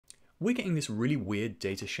we're getting this really weird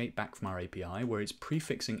data shape back from our API where it's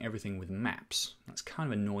prefixing everything with maps. That's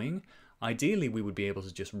kind of annoying. Ideally, we would be able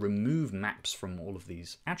to just remove maps from all of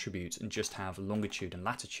these attributes and just have longitude and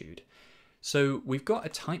latitude. So we've got a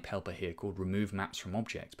type helper here called remove maps from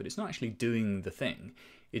object, but it's not actually doing the thing.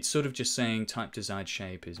 It's sort of just saying type desired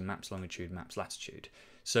shape is maps longitude, maps latitude.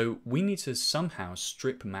 So we need to somehow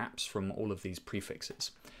strip maps from all of these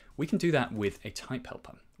prefixes. We can do that with a type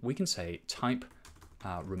helper. We can say type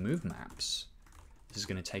remove maps. This is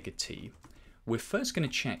going to take a T. We're first going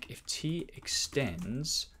to check if T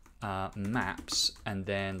extends maps and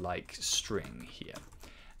then like string here.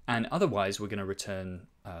 And otherwise we're going to return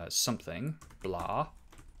something, blah.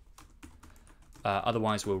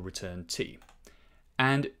 Otherwise we'll return T.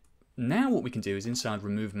 And now what we can do is inside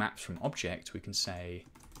remove maps from object, we can say,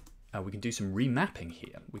 we can do some remapping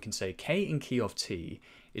here. We can say k in key of T,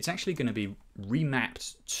 it's actually going to be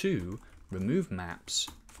remapped to remove maps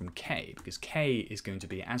from k, because k is going to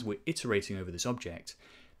be, as we're iterating over this object,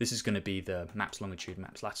 this is going to be the maps longitude,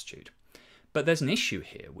 maps latitude. But there's an issue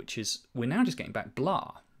here, which is we're now just getting back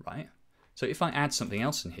blah, right? So if I add something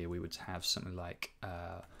else in here, we would have something like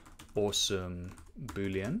awesome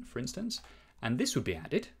boolean, for instance, and this would be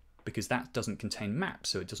added because that doesn't contain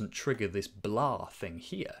maps, so it doesn't trigger this blah thing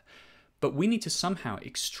here. But we need to somehow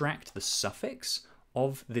extract the suffix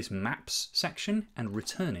of this maps section and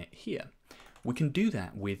return it here. We can do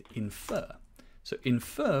that with infer. So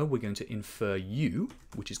infer, we're going to infer u,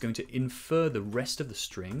 which is going to infer the rest of the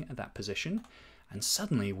string at that position, and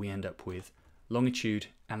suddenly we end up with longitude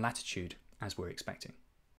and latitude as we're expecting.